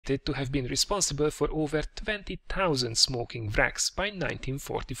to have been responsible for over 20,000 smoking wrecks by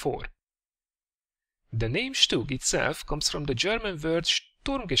 1944. The name Stug itself comes from the German word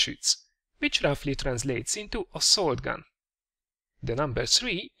Sturmgeschütz, which roughly translates into assault gun. The number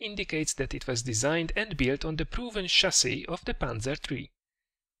 3 indicates that it was designed and built on the proven chassis of the Panzer III.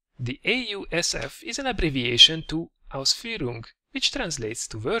 The AUSF is an abbreviation to Ausführung, which translates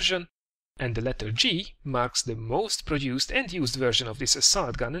to version, and the letter G marks the most produced and used version of this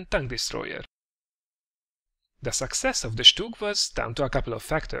assault gun and tank destroyer. The success of the Stug was down to a couple of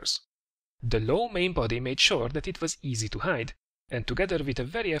factors. The low main body made sure that it was easy to hide, and together with a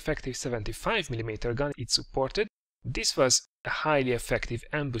very effective 75mm gun it supported, this was a highly effective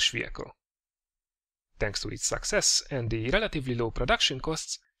ambush vehicle. Thanks to its success and the relatively low production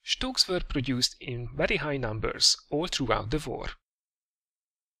costs, Stugs were produced in very high numbers all throughout the war.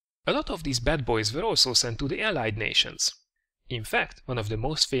 A lot of these bad boys were also sent to the Allied nations. In fact, one of the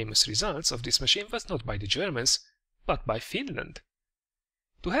most famous results of this machine was not by the Germans, but by Finland.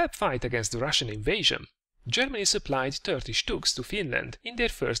 To help fight against the Russian invasion, Germany supplied 30 Stugs to Finland in their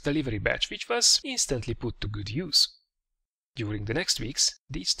first delivery batch, which was instantly put to good use. During the next weeks,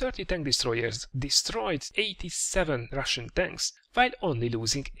 these 30 tank destroyers destroyed 87 Russian tanks while only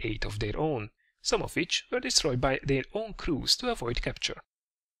losing 8 of their own, some of which were destroyed by their own crews to avoid capture.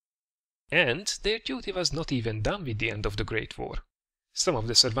 And their duty was not even done with the end of the Great War. Some of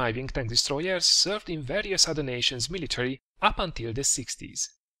the surviving tank destroyers served in various other nations' military up until the 60s.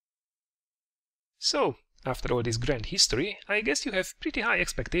 So, after all this grand history, I guess you have pretty high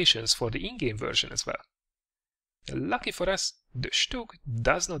expectations for the in-game version as well. Lucky for us, the Stug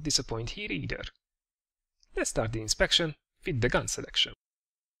does not disappoint here either. Let's start the inspection with the gun selection.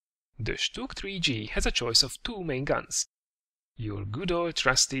 The Stug 3G has a choice of 2 main guns, your good old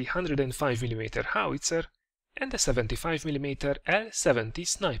trusty 105mm howitzer and the 75mm L70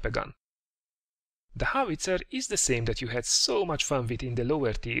 sniper gun. The howitzer is the same that you had so much fun with in the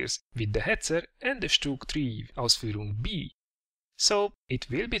lower tiers with the Hetzer and the Stug 3 Ausführung B, so it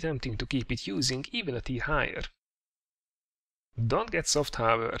will be tempting to keep it using even a tier higher. Don't get soft,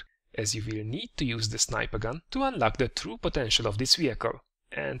 however, as you will need to use the sniper gun to unlock the true potential of this vehicle,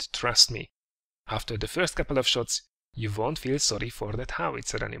 and trust me, after the first couple of shots, you won't feel sorry for that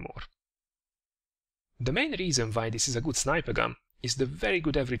howitzer anymore. The main reason why this is a good sniper gun is the very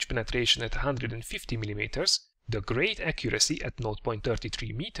good average penetration at 150mm, the great accuracy at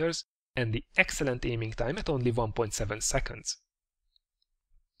 0.33 meters, and the excellent aiming time at only 1.7 seconds.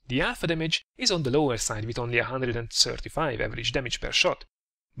 The alpha damage is on the lower side with only 135 average damage per shot,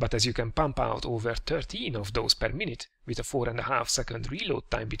 but as you can pump out over 13 of those per minute with a 4.5 second reload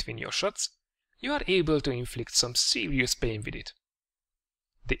time between your shots, you are able to inflict some serious pain with it.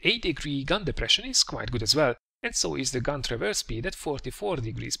 The 8-degree gun depression is quite good as well, and so is the gun traverse speed at 44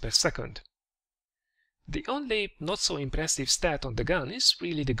 degrees per second. The only not so impressive stat on the gun is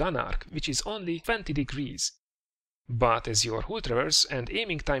really the gun arc, which is only 20 degrees. But as your hull traverse and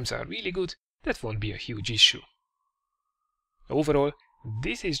aiming times are really good, that won't be a huge issue. Overall,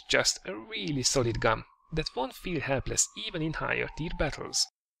 this is just a really solid gun that won't feel helpless even in higher tier battles.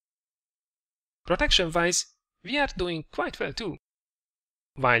 Protection-wise, we are doing quite well too.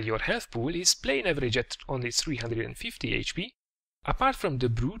 While your health pool is plain average at only 350 HP, apart from the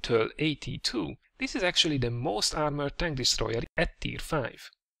brutal AT-2, this is actually the most armored tank destroyer at tier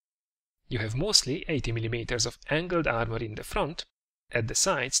 5. You have mostly 80mm of angled armor in the front, at the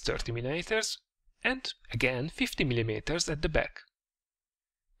sides 30mm, and again 50mm at the back.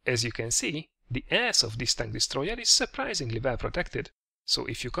 As you can see, the ass of this tank destroyer is surprisingly well protected, so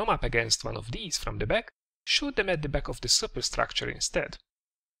if you come up against one of these from the back, shoot them at the back of the superstructure instead.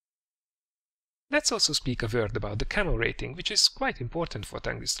 Let's also speak a word about the camo rating, which is quite important for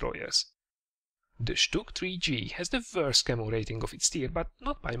tank destroyers. The Stug 3G has the worst camo rating of its tier, but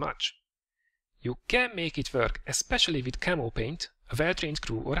not by much. You can make it work, especially with camo paint, a well-trained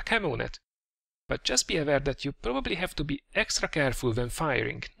crew or a camo net, but just be aware that you probably have to be extra careful when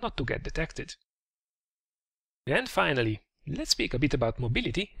firing, not to get detected. And finally, let's speak a bit about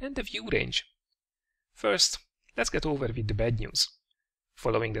mobility and the view range. First, let's get over with the bad news.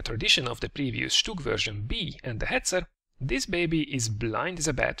 Following the tradition of the previous Stug version B and the Hetzer, this baby is blind as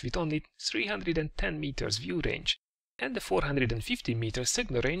a bat with only 310 meters view range, and the 450 meters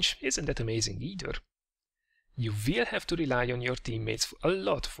signal range isn't that amazing either. You will have to rely on your teammates a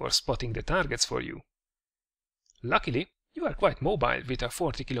lot for spotting the targets for you. Luckily, you are quite mobile with a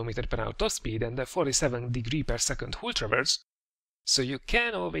 40 km/h top speed and a 47 degree per second hull traverse, so you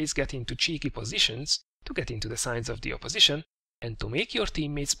can always get into cheeky positions to get into the sides of the opposition and to make your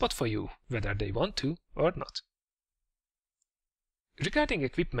teammates spot for you, whether they want to or not. Regarding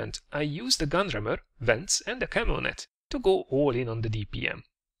equipment, I use the gun rammer, vents and the camo net to go all in on the DPM.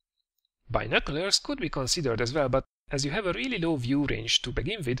 Binoculars could be considered as well, but as you have a really low view range to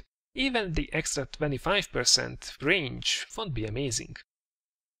begin with, even the extra 25% range won't be amazing.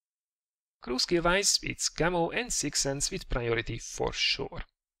 Crew skill wise, it's camo and 6 Sense with priority for sure.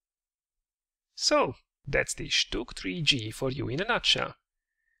 So, that's the Stug 3G for you in a nutshell.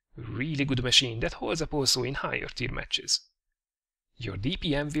 Really good machine that holds up also in higher tier matches. Your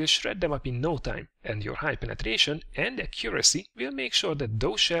DPM will shred them up in no time, and your high penetration and accuracy will make sure that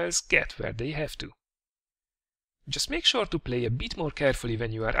those shells get where they have to. Just make sure to play a bit more carefully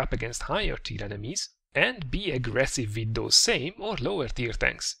when you are up against higher tier enemies, and be aggressive with those same or lower tier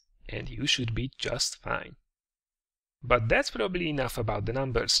tanks, and you should be just fine. But that's probably enough about the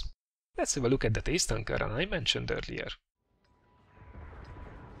numbers. Let's have a look at the taste tanker I mentioned earlier.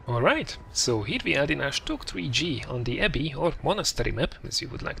 Alright, so here we are in our Stug 3G on the Abbey or Monastery map, as you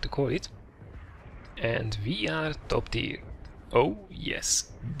would like to call it. And we are top tier. Oh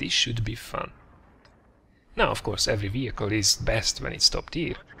yes, this should be fun. Now of course every vehicle is best when it's top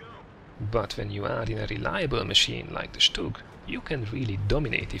tier. But when you are in a reliable machine like the Stug, you can really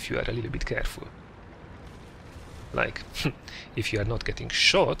dominate if you are a little bit careful. Like, if you are not getting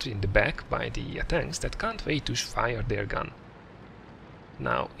shot in the back by the tanks that can't wait to fire their gun.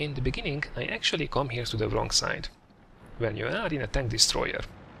 Now, in the beginning, I actually come here to the wrong side. When you are in a tank destroyer,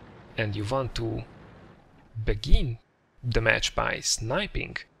 and you want to begin the match by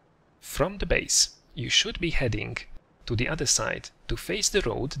sniping from the base, you should be heading to the other side to face the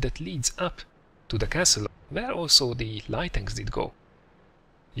road that leads up to the castle, where also the light tanks did go.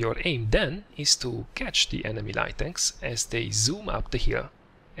 Your aim then is to catch the enemy light tanks as they zoom up the hill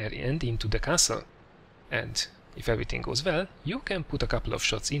and into the castle, and if everything goes well, you can put a couple of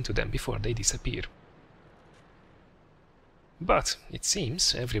shots into them before they disappear. But it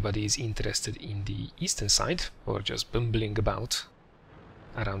seems everybody is interested in the eastern side, or just bumbling about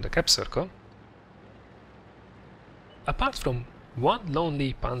around the cap circle. Apart from one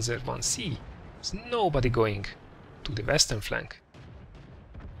lonely Panzer 1C, there's nobody going to the western flank.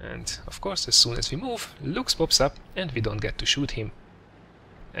 And of course, as soon as we move, Lux pops up and we don't get to shoot him.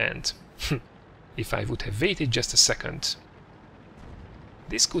 And if I would have waited just a second,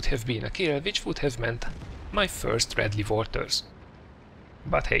 this could have been a kill which would have meant my first Redley Waters.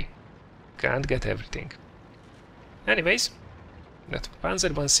 But hey, can't get everything. Anyways, that Panzer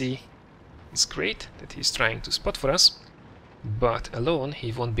 1C is great that he's trying to spot for us, but alone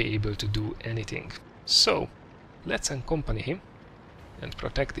he won't be able to do anything. So, let's accompany him and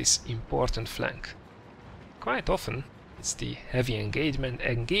protect this important flank. Quite often, it's the heavy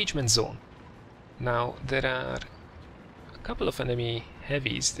engagement zone. Now, there are a couple of enemy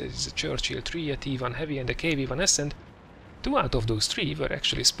heavies. There's a Churchill 3, a T1 heavy and a KV1S, and 2 out of those 3 were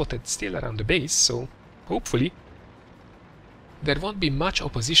actually spotted still around the base, so hopefully there won't be much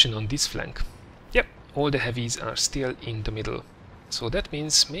opposition on this flank. Yep, all the heavies are still in the middle. So that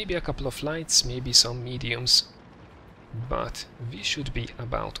means maybe a couple of lights, maybe some mediums, but we should be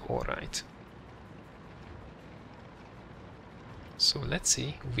about alright. So let's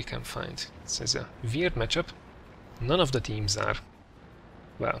see who we can find. This is a weird matchup. None of the teams are,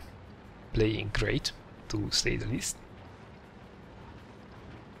 well, playing great, to say the least.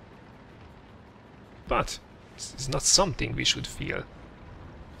 But this is not something we should feel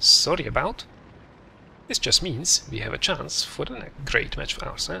sorry about. This just means we have a chance for a great match for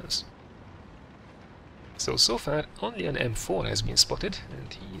ourselves. So far only an M4 has been spotted,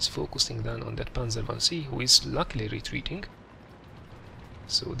 and he is focusing down on that Panzer 1C, who is luckily retreating.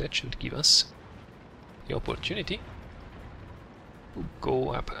 So that should give us the opportunity to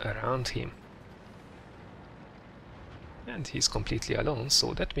go up around him. And he's completely alone,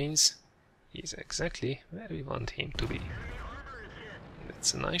 so that means he's exactly where we want him to be.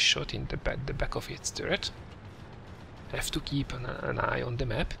 That's a nice shot in the back of its turret. Have to keep an eye on the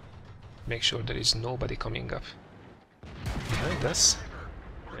map. Make sure there is nobody coming up behind us.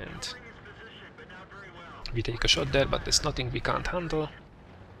 And we take a shot there, but there's nothing we can't handle.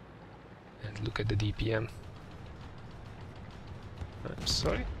 And look at the DPM. I'm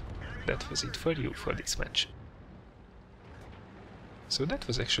sorry, that was it for you for this match. So that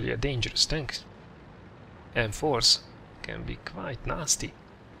was actually a dangerous tank. M4s can be quite nasty,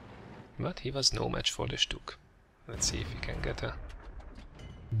 but he was no match for the Stug. Let's see if we can get a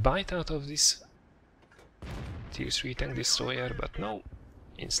bite out of this tier 3 tank destroyer, but no.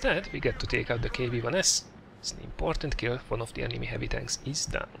 Instead, we get to take out the KV1S. It's an important kill, one of the enemy heavy tanks is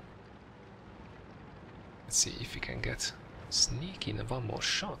down. Let's see if we can get sneak in one more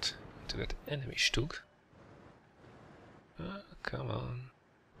shot into that enemy Stug. Come on.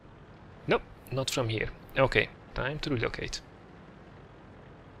 Nope, not from here. Okay, time to relocate.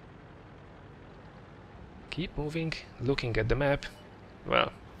 Keep moving, looking at the map.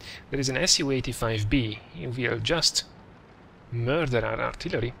 Well, there is an Su-85B. We'll just murder our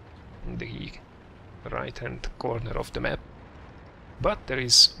artillery in the right-hand corner of the map. But there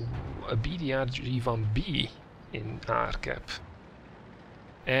is a BDR G1B in our cap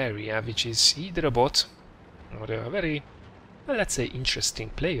area, which is either a bot or a very, well, let's say, interesting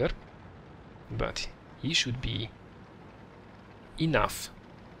player. But he should be enough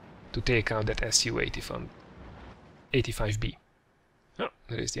to take out that Su-85B. Oh,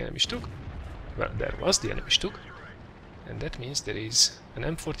 there is the enemy Stug. Well, there was the enemy Stug. And that means there is an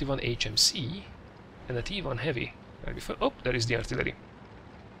M41 HMC and a T1 Heavy. Right before. Oh, there is the artillery.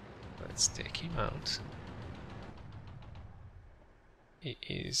 Let's take him out. He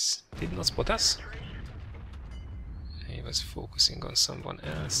did not spot us. He was focusing on someone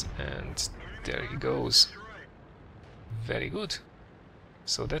else, and there he goes. Very good.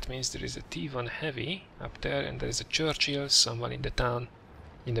 So that means there is a T1 Heavy up there, and there is a Churchill, someone in the town.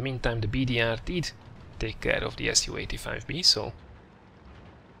 In the meantime, the BDR did take care of the Su-85B, so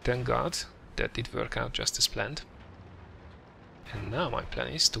thank God that did work out just as planned. And now my plan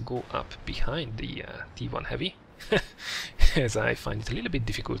is to go up behind the T1 Heavy, as I find it a little bit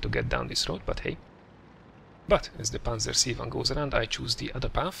difficult to get down this road, but hey. But as the Panzer C1 goes around, I choose the other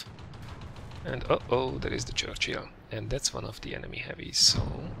path. And oh, there is the Churchill. And that's one of the enemy heavies, so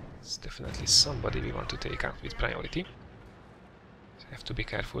it's definitely somebody we want to take out with priority. So I have to be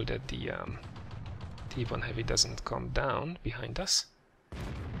careful that the T1 Heavy doesn't come down behind us.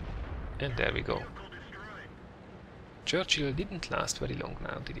 And there we go. Churchill didn't last very long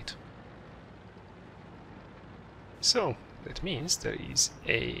now, did it? So, that means there is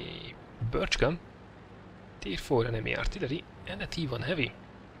a birch gun, Tier 4 enemy artillery, and a T1 Heavy.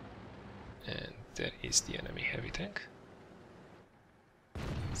 And there is the enemy heavy tank.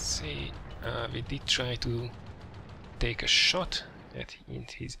 Let's see, we did try to take a shot at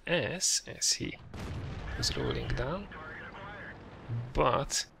his ass as he was rolling down,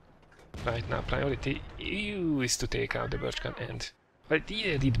 but right now priority is to take out the birch gun, and well, it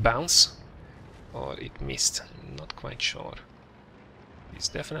either did bounce or it missed. I'm not quite sure. He's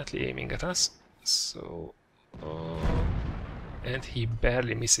definitely aiming at us, so and he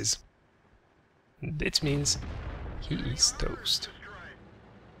barely misses. That means he is toast.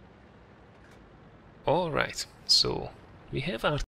 Alright, so we have our